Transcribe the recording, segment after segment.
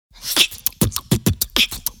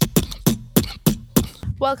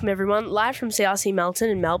Welcome everyone, live from CRC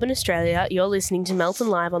Melton in Melbourne, Australia. You're listening to Melton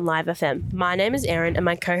Live on Live FM. My name is Erin and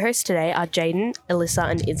my co-hosts today are Jaden, Alyssa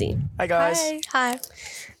and Izzy. Hi guys. Hi.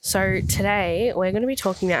 So today we're going to be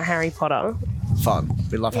talking about Harry Potter. Fun.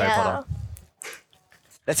 We love Harry Potter.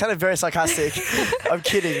 That sounded very sarcastic. I'm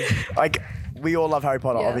kidding. Like, we all love Harry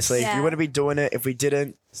Potter, obviously. If you wouldn't be doing it, if we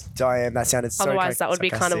didn't, Diane, that sounded so Otherwise that would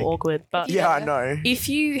be kind of awkward. But Yeah, I know. if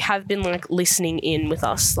you have been listening in with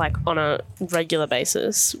us on a regular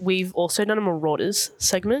basis, we've also done a Marauders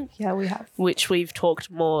segment. Yeah, we have. Which we've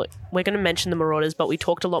talked more, we're going to mention the Marauders, but we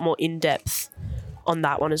talked a lot more in depth on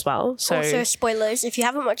that one as well. So Also, spoilers, if you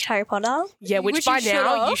haven't watched Harry Potter. yeah, which by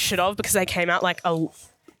now you should have, because they came out a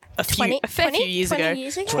fair few years ago.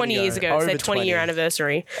 20 years ago. It's their 20-year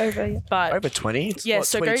anniversary. But Over 20? yeah, What,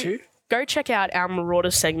 so 22? go check out our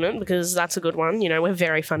Marauders segment because that's a good one. You know, we're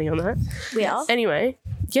very funny on that. We are. Anyway,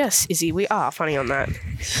 yes, Izzy, we are funny on that.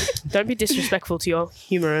 Don't be disrespectful to your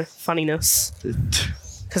humour funniness,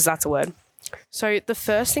 because that's a word. So the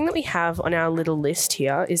first thing that we have on our little list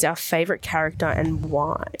here is our favourite character and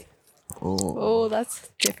why. Oh, that's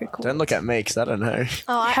difficult. Don't look at me because I don't know.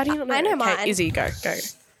 Oh, How do you not know? I know Okay, mine. Izzy, go.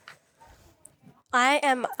 I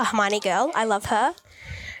am a Hermione girl. I love her.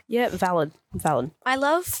 Yeah, valid. I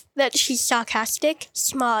love that she's sarcastic,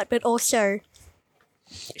 smart, but also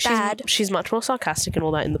bad. She's much more sarcastic and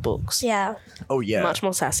all that in the books. Yeah. Oh, yeah. Much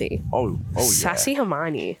more sassy. Oh, yeah. Sassy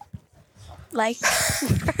Hermione. Like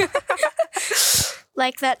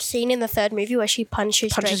like that scene in the third movie where she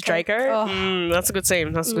punches Draco. Oh. That's a good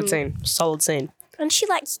scene. That's a good scene. Solid scene. And she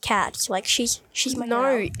likes cats. Like she's my No,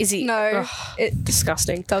 girl. Izzy. No, Ugh,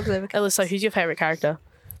 disgusting. dogs over Alyssa, who's your favourite character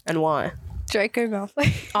and why? Draco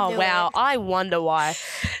Malfoy. Oh, Do wow. it. I wonder why.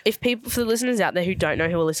 For the listeners out there who don't know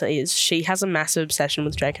who Alyssa is, she has a massive obsession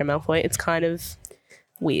with Draco Malfoy. It's kind of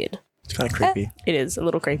weird. It's kind of creepy. It is a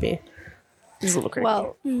little creepy. It's a little creepy.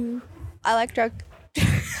 Well, I like Draco.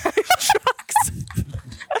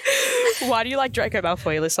 Why do you like Draco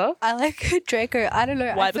Malfoy, Alyssa? I like Draco. I don't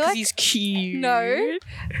know. Why? I feel Because like, he's cute. No,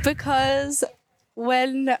 because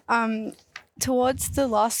when towards the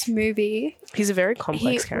last movie, He's a very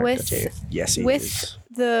complex character too. Yes, he with is.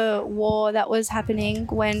 the war that was happening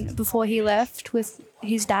before he left with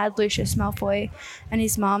his dad Lucius Malfoy and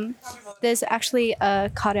his mum, there's actually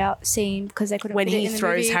a cutout scene because they couldn't When fit it he in the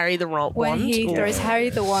throws movie, Harry the wand. when he throws Harry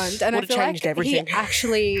the wand, and I Would've feel changed like everything. he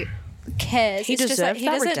actually cares. He It's just that deserved he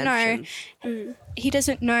that doesn't redemption. he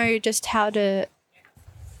doesn't know just how to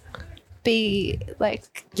be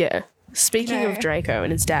like. Yeah. Speaking of No. Draco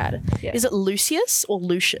and his dad, Yeah. is it Lucius or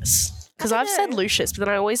Lucius? Because I've said Lucius, but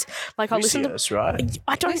then I always I listen to. Lucius, right?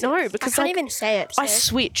 I don't know I because can't even say it. I so-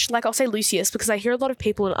 switch. I'll say Lucius because I hear a lot of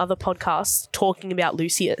people in other podcasts talking about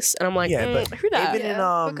Lucius, and I'm like, Yeah, but who that? even in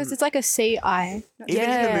Because it's like a CI. even in the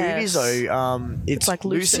Yes. movies though, it's like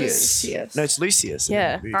Lucius. Lucius. No, it's Lucius. in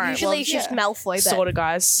Yeah. the movie. All right. Usually well, it's just yeah. Malfoy, but sort of,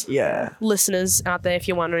 guys. Yeah. Listeners out there, if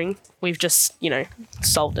you're wondering, we've just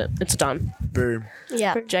solved it. It's done. Boom.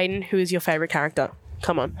 yeah. Jaden, who is your favorite character?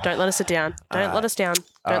 Come on, don't let us sit down. Don't let us down.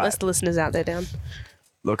 Don't right. let the listeners out there down.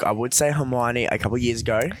 Look, I would say Hermione a couple years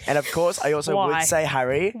ago, and of course, I also Why? would say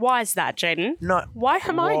Harry. Why is that, Jaden? No. Why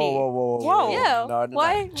Hermione? Whoa. Yeah. No,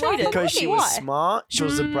 Why? Jaden. Because she Why? was smart. She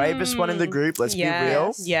was the bravest one in the group. Let's be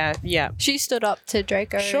real. Yeah. She stood up to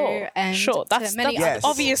Draco. Sure. And That's to many Yes. others.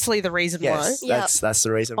 obviously the reason Yes, why. Yeah. that's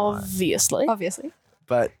the reason why. Obviously. Obviously.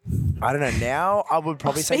 But I don't know. Now I would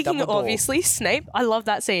probably say Speaking Dumbledore. of obviously, Snape, I love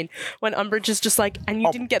that scene when Umbridge is just like, and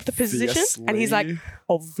you didn't get the position, and he's like,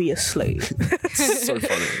 obviously. so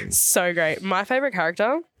funny. So great. My favorite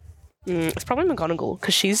character, it's probably McGonagall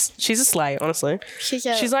because she's a slay. Honestly,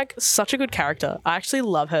 she's like such a good character. I actually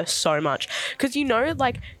love her so much because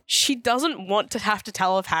she doesn't want to have to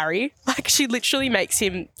tell of Harry. Like she literally makes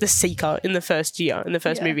him the seeker in the first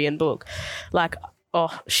movie and book.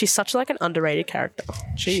 Oh, she's such an underrated character.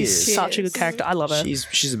 She's such a good character. I love her.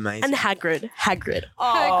 She's amazing. And Hagrid. Hagrid.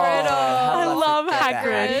 I love that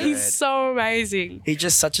Hagrid. Hagrid. He's so amazing. He's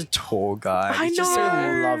just such a tall guy. I He's just so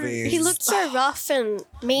know. loving. He looked so rough and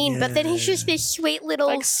mean, but then he's just this sweet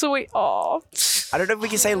little. Sweet. Oh. I don't know if we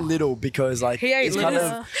can say little because He ain't he's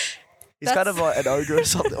little. kind of like an ogre or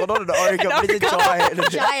something. Well, not an ogre, but he's a giant.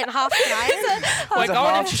 giant, half giant. We're a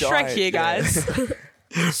going half into Shrek giant, here, guys.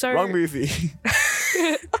 So Wrong movie.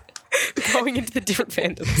 going into the different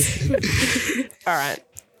fandoms. All right.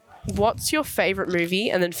 What's your favourite movie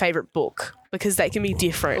and then favourite book? Because they can be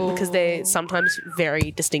different because they're sometimes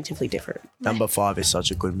very distinctively different. Number 5 is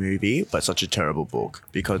such a good movie, but such a terrible book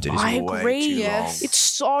because it is I way agree. too Yes. long. It's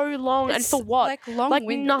so long and for what?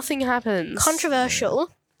 long-winded. Nothing happens. Controversial.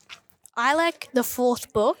 I like the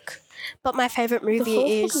fourth book, but my favorite movie fourth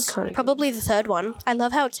book is is kinda probably the third one. I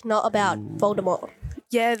love how it's not about Voldemort.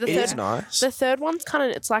 Yeah, the It third is nice. The third one's kind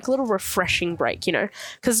of, it's like a little refreshing break, you know,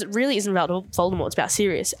 because it really isn't about Voldemort. It's about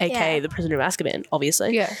Sirius, aka Yeah. the Prisoner of Azkaban,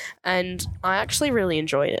 obviously. Yeah. And I actually really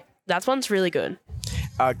enjoyed it. That one's really good.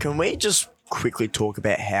 Can we just quickly talk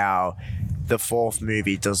about how the fourth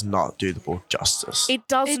movie does not do the book justice? It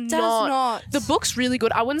does It does not. not. The book's really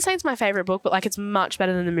good. I wouldn't say it's my favorite book, but like it's much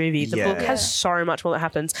better than the movie. The book Yeah. has so much more that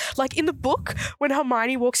happens. Like in the book, when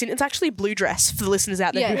Hermione walks in, it's actually a blue dress for the listeners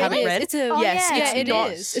out there who it haven't is. read. It's a, yes, yeah. it's it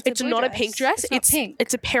not. is. It's a blue not a pink dress. It's not pink.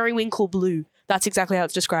 It's a periwinkle blue. That's exactly how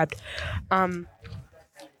it's described.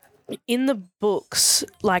 In the books,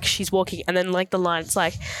 like she's walking, and then like the line, it's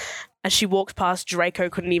like, as she walked past, Draco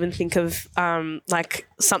couldn't even think of like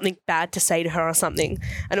something bad to say to her or something,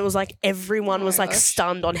 and it was like everyone was like gosh.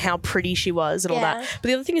 stunned on how pretty she was and all Yeah. that. But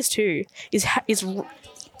the other thing is too is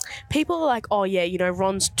people are like, oh yeah, you know,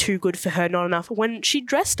 Ron's too good for her, not enough. When she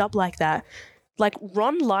dressed up like that, like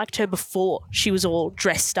Ron liked her before she was all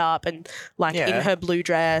dressed up and like in Yeah. her blue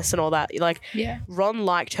dress and all that. Like Yeah. Ron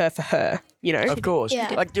liked her for her, you know. Of course. Yeah.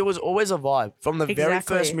 Like there was always a vibe from the very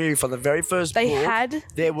Exactly. first movie, from the very first They book. had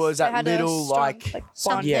There was They that had a little strong, like bond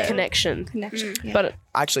Something. connection. connection. Yeah. But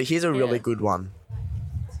actually here's a really Yeah. good one.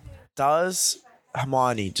 Does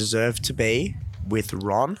Hermione deserve to be with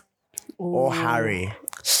Ron or Harry?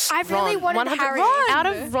 I really Ron, wanted 100 Harry. Out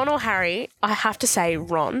of Ron or Harry, I have to say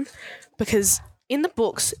Ron, because in the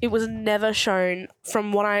books it was never shown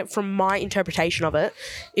from my interpretation of it.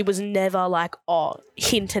 It was never like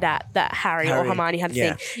hinted at that Harry or Harry, Hermione had a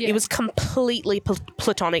yeah. thing. Yeah. It was completely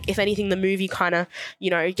platonic. If anything, the movie kind of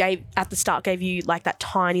gave at the start gave you like that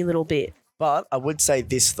tiny little bit. But I would say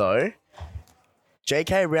this though.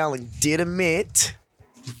 J.K. Rowling did admit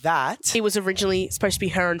that It was originally supposed to be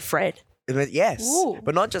her and Fred. yes, Ooh.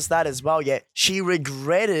 but not just that as well. Yet she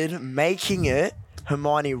regretted making it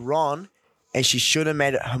Hermione Ron, and she should have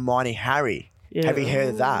made it Hermione Harry. Have you heard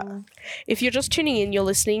of that? If you're just tuning in, you're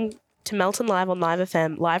listening to Melton Live on Live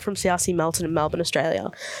FM, live from CRC Melton in Melbourne, Australia.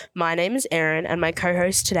 My name is Erin, and my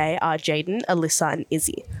co-hosts today are Jaden, Alyssa, and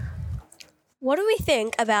Izzy. What do we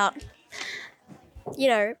think about,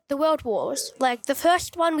 the World Wars? Like the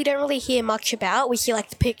first one, we don't really hear much about. We see like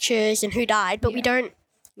the pictures and who died, but we don't.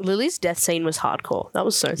 Lily's death scene was hardcore. That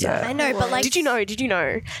was so sad. I know, but like, Did you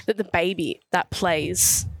know that the baby that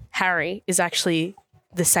plays Harry is actually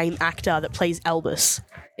the same actor that plays Albus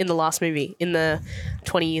in the last movie, in the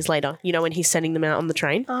 20 years later, when he's sending them out on the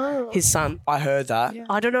train? Oh. His son. I heard that. Yeah.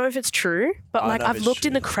 I don't know if it's true, but I like know if I've it's looked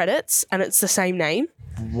in the true. credits and it's the same name.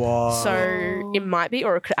 Whoa. So it might be,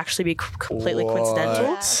 or it could actually be completely coincidental.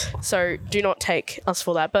 What? So do not take us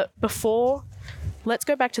for that. But let's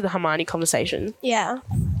go back to the Hermione conversation. Yeah.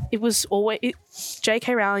 It was always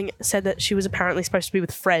J.K. Rowling said that she was apparently supposed to be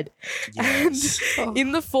with Fred. Yes. And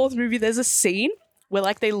in the fourth movie, there's a scene where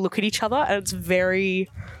like they look at each other and it's very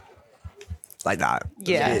Like that.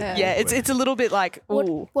 yeah. It's a little bit like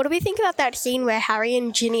ooh. What do we think about that scene where Harry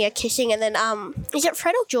and Ginny are kissing, and then is it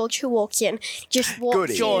Fred or George who walks in? Just walks Good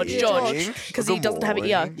in. George, evening. because he Good doesn't have it.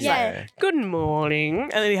 Yeah, morning. he's like, Yeah. good morning,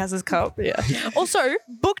 and then he has his cup. Yeah. Also,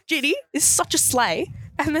 book Ginny is such a slay,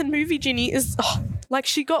 and then movie Ginny is like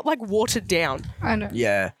she got like watered down. I know.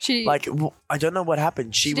 Yeah. She- I don't know what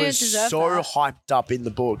happened. She didn't was deserve so that. hyped up in the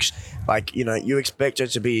books. Like, you expect her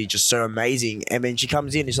to be just so amazing. And then she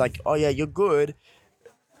comes in, it's like, oh yeah, you're good.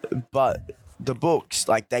 But the books,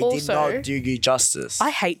 like, they did Also, not do you justice.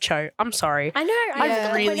 I hate Cho. I'm sorry. I know. I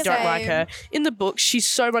Yeah. really Like, don't like same. her. In the books, she's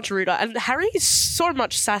so much ruder, and Harry is so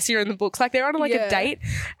much sassier in the books. Like they're on like a Yeah. date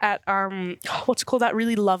at what's it called, that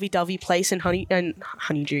really lovey-dovey place in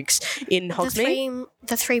Honeydukes in Hogsmeade.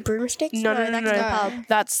 The three broomsticks. No, that's the no. pub.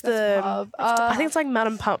 That's the. Pub. I think it's like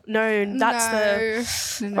Madame Pump. No,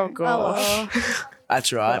 that's the. No. Oh god.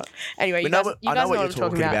 That's right. Anyway, We you know guys, what- you I guys know what know you're what I'm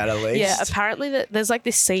talking talking about, at least. Yeah, apparently there's like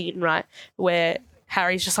this scene, right, where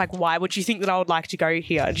Harry's just like, why would you think that I would like to go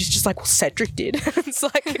here? And she's just like, well, Cedric did. It's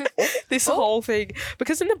like this whole thing.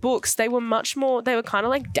 Because in the books, they were kind of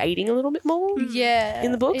like dating a little bit more. Yeah.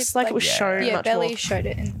 In the books, like it was shown Yeah, much Belly more. showed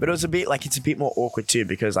it. In, But it was it's a bit more awkward too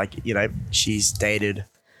because, like, she's dated.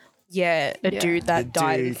 Yeah, a Yeah. dude that The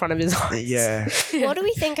died in dude. front of his eyes. Yeah. What do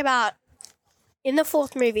we think about in the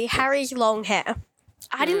fourth movie Harry's long hair?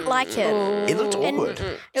 I didn't like it. It looked awkward.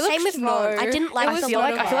 Same with Ron. I didn't like I the feel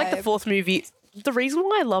long like hair. the fourth movie. The reason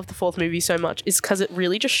why I love the fourth movie so much is because it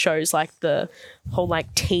really just shows like the whole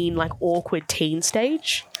like teen, like awkward teen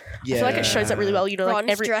stage. I feel like it shows that really well. You know, like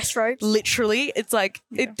Ron's dress robes. literally, it's like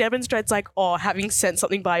it demonstrates like, oh, having sent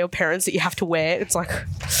something by your parents that you have to wear. It's like,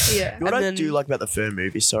 Yeah. What I then- do like about the Fern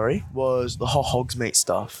movie, was the whole Hogsmeade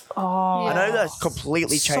stuff. oh, I know that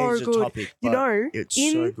completely changed the topic. You but know, it's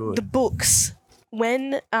in so good. the books,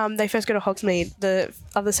 when they first go to Hogsmeade, the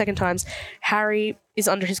other second times, Harry is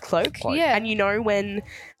under his cloak. Yeah. And you know when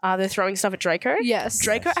they're throwing stuff at Draco? Yes.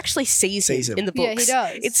 Draco actually sees him in the Yeah, he books.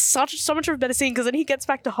 does. It's so much of a better scene because then he gets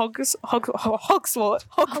back to Hogwarts.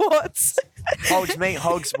 Hogsmeade,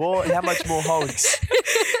 Hogswart. How much more Hogs?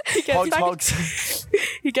 He gets back- Hogs.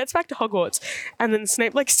 He gets back to Hogwarts, and then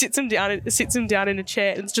Snape like sits him down in a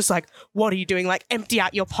chair, and it's just like, "What are you doing? Like, empty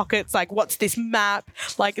out your pockets. Like, what's this map?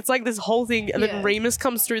 Like, it's like this whole thing." And then Yeah. Remus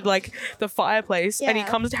comes through like the fireplace, and he Yeah.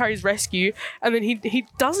 comes to Harry's rescue, and then he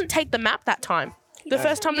doesn't take the map that time. The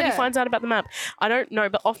first time that he Yeah. finds out about the map, I don't know,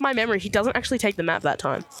 but off my memory, he doesn't actually take the map that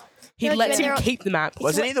time. He No, lets when him they're- keep the map.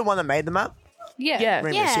 Wasn't he the one that made the map? Yeah,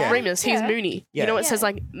 Remus, Yeah. yeah. Remus. He's Yeah. Mooney. Yeah. You know, it Yeah. says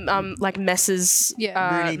like Messrs.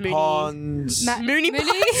 Yeah. Mooney Ponds. Mooney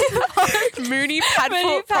Mooney? Mooney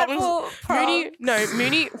Padfoot problems. Prongs.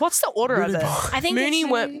 Mooney. What's the order of it? I think Mooney,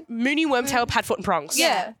 it's Mooney, Wormtail, Padfoot, and Prongs.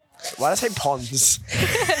 Yeah. Why did I say Ponds?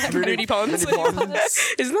 Mooney Ponds. Mooney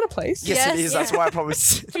Ponds. Isn't that a place? Yes, Yes, it is. yeah. That's why I probably.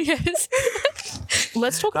 Yes.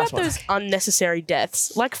 Let's talk That's about one. those unnecessary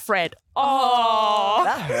deaths, like Fred. Oh,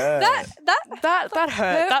 That hurt. that hurt.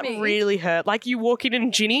 hurt That me. really hurt. Like you walk in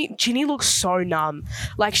and Ginny looks so numb.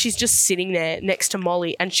 Like she's just sitting there next to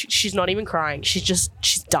Molly, and she's not even crying. She's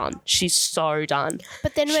done. She's so done.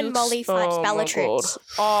 But then She when looks- Molly fights oh my Bellatrix,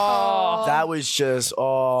 God. Oh. That was just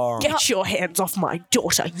Get your hands off my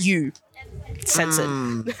daughter, you.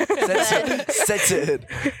 Censored. censored.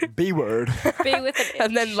 B word. Be with it.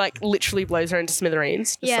 And then, like, literally blows her into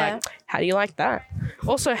smithereens. Just Yeah. like, how do you like that?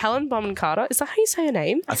 Also, Helen Bonham Carter, is that how you say her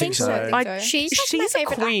name? I think so. so. I- she's like my She's a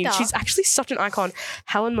favorite queen. actor. She's actually such an icon.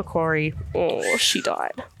 Helen McCrory. Oh, she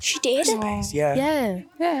died. She did. Yeah. Yeah.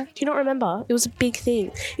 Yeah. Do you not remember? It was a big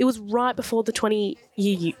thing. It was right before the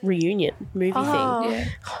 20-year reunion movie Oh. thing.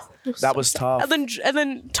 Yeah. That was tough. And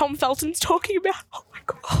then Tom Felton's talking about, oh my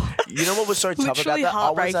God. You know what was so tough about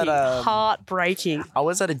Literally that? heartbreaking. I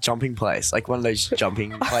was at a jumping place, like one of those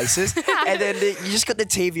jumping places, and then you just got the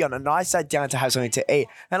TV on, and I sat down to have something to eat,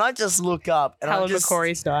 and I just look up, and Helen I'm just,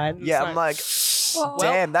 McCrory's died. It's yeah, I'm like,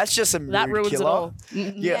 damn, that's just a mood that ruins killer. it all.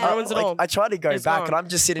 Yeah, ruins it like, all. I try to go It's back, gone. and I'm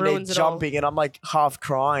just sitting there Ruins it all. jumping, and I'm like half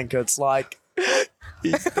crying because it's like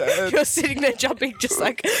he's dead. You're sitting there jumping, just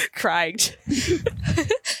like crying.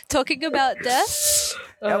 Talking about death.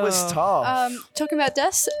 That was tough. Talking about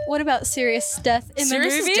death. What about Sirius' death in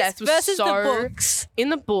Sirius's the movies death was versus so- the books? In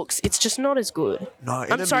the books, it's just not as good. No,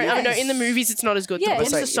 in I'm the sorry, I mean, no, movies- in the movies, it's not as good. Yeah, The books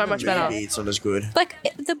it's are like, so in the much better. movie, It's not as good. Like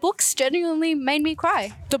the books genuinely made me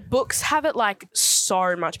cry. The books have it like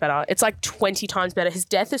so much better. It's like 20 times better. His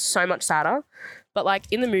death is so much sadder. But like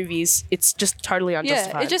in the movies, it's just totally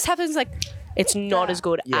unjustified. Yeah, it just happens like it's not as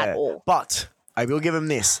good Yeah, at all. but I will give him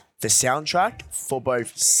this: the soundtrack for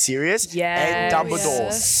both Sirius Yeah. and Dumbledore. Yeah.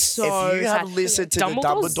 So If you have sad. listened to the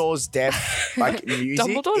Dumbledore's death like music,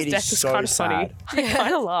 Dumbledore's it is death was so kind of sad. funny. I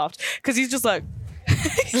kind of laughed because he's just like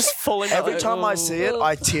just falling. Every like, time I see it,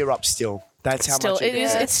 I tear up still. That's how Still, much it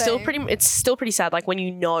is. Yeah, It's still same. pretty. It's still pretty sad. Like when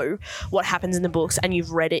you know what happens in the books and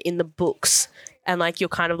you've read it in the books, and like you're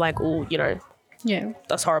kind of like, oh, you know, yeah,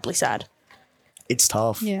 that's horribly sad. It's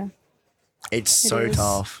tough. yeah. It's so is.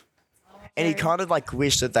 tough. And he kind of like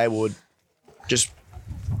wished that they would just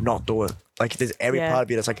not do it. Like there's every Yeah. part of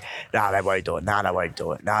you that's like, nah, they won't do it. Nah, they won't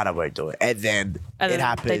do it. Nah, they won't do it. And then And it then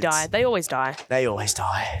happens. They die. They always die. They always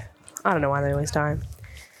die. I don't know why they always die.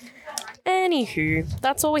 Anywho,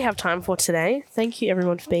 that's all we have time for today. Thank you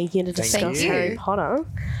everyone for being here to discuss you. Harry Potter.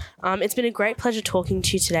 It's been a great pleasure talking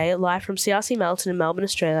to you today, live from CRC Melton in Melbourne,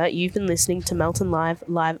 Australia. You've been listening to Melton Live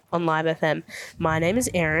on Live FM. My name is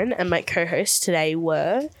Erin, and my co-hosts today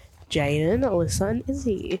were Jaden, Alyssa, and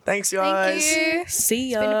Izzy. Thanks, guys. Thank you.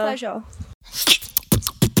 See ya. It's been a pleasure.